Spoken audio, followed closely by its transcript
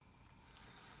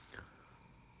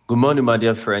Good morning, my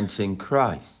dear friends in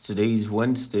Christ. Today is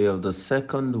Wednesday of the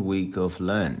second week of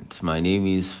Lent. My name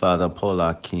is Fada Paul.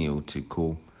 Are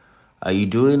you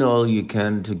doing all you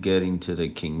can to get into the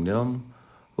kingdom?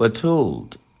 We're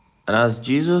told. And as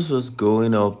Jesus was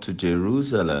going up to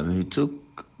Jerusalem, he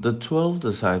took the 12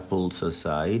 disciples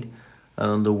aside,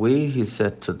 and on the way he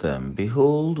said to them,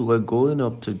 Behold, we're going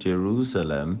up to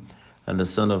Jerusalem, and the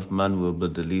Son of Man will be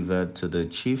delivered to the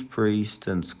chief priests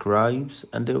and scribes,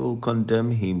 and they will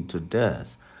condemn him to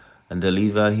death, and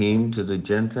deliver him to the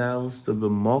Gentiles to be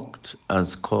mocked and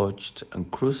scourged and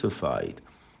crucified,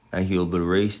 and he'll be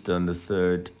raised on the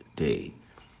third day.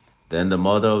 Then the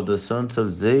mother of the sons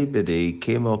of Zebedee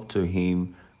came up to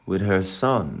him with her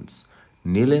sons.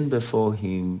 Kneeling before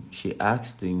him, she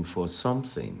asked him for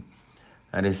something.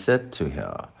 And he said to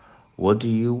her, What do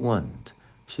you want?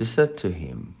 She said to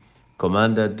him,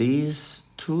 Command that these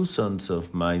two sons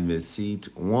of mine may sit,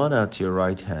 one at your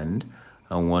right hand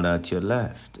and one at your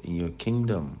left, in your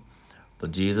kingdom.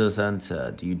 But Jesus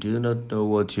answered, You do not know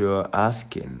what you are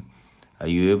asking. Are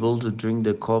you able to drink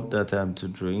the cup that I am to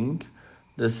drink?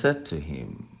 They said to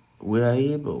him, We are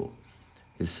able.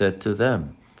 He said to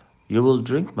them, You will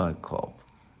drink my cup,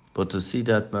 but to sit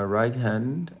at my right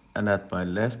hand and at my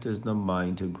left is not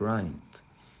mine to grant,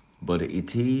 but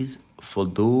it is for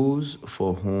those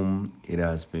for whom it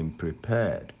has been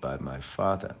prepared by my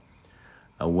Father.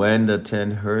 And when the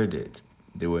 10 heard it,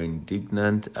 they were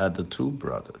indignant at the two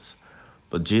brothers.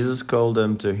 But Jesus called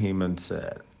them to him and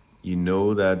said, You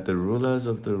know that the rulers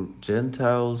of the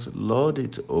Gentiles lord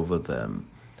it over them,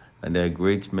 and their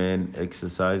great men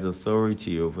exercise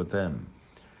authority over them.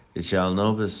 It shall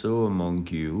not be so among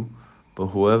you, but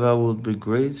whoever will be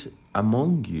great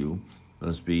among you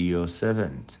must be your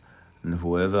servant, and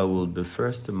whoever will be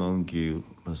first among you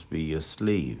must be your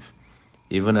slave.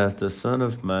 Even as the Son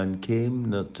of Man came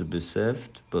not to be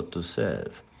served, but to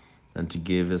serve, and to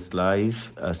give his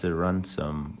life as a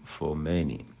ransom for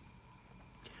many.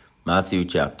 Matthew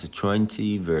chapter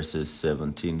 20, verses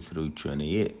 17 through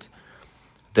 28.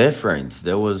 Dear friends,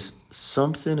 there was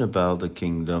something about the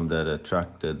kingdom that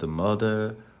attracted the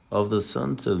mother of the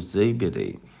sons of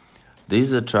Zebedee.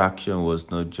 This attraction was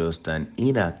not just an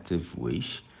inactive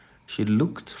wish. She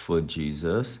looked for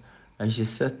Jesus, and she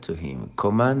said to him,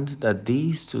 Command that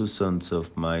these two sons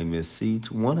of mine may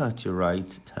sit, one at your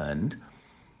right hand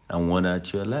and one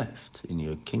at your left, in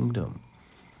your kingdom.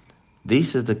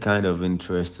 This is the kind of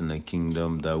interest in the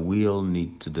kingdom that we all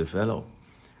need to develop.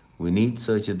 We need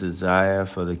such a desire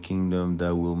for the kingdom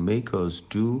that will make us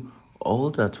do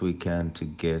all that we can to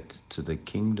get to the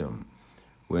kingdom.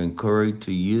 We're encouraged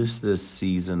to use this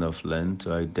season of Lent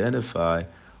to identify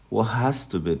what has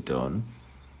to be done,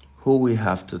 who we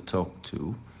have to talk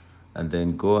to, and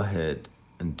then go ahead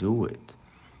and do it.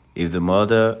 If the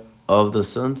mother of the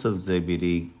sons of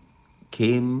Zebedee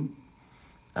came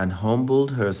and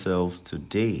humbled herself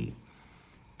today,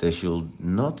 there should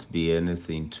not be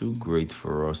anything too great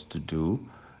for us to do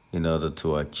in order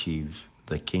to achieve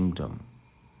the kingdom.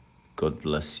 God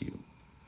bless you.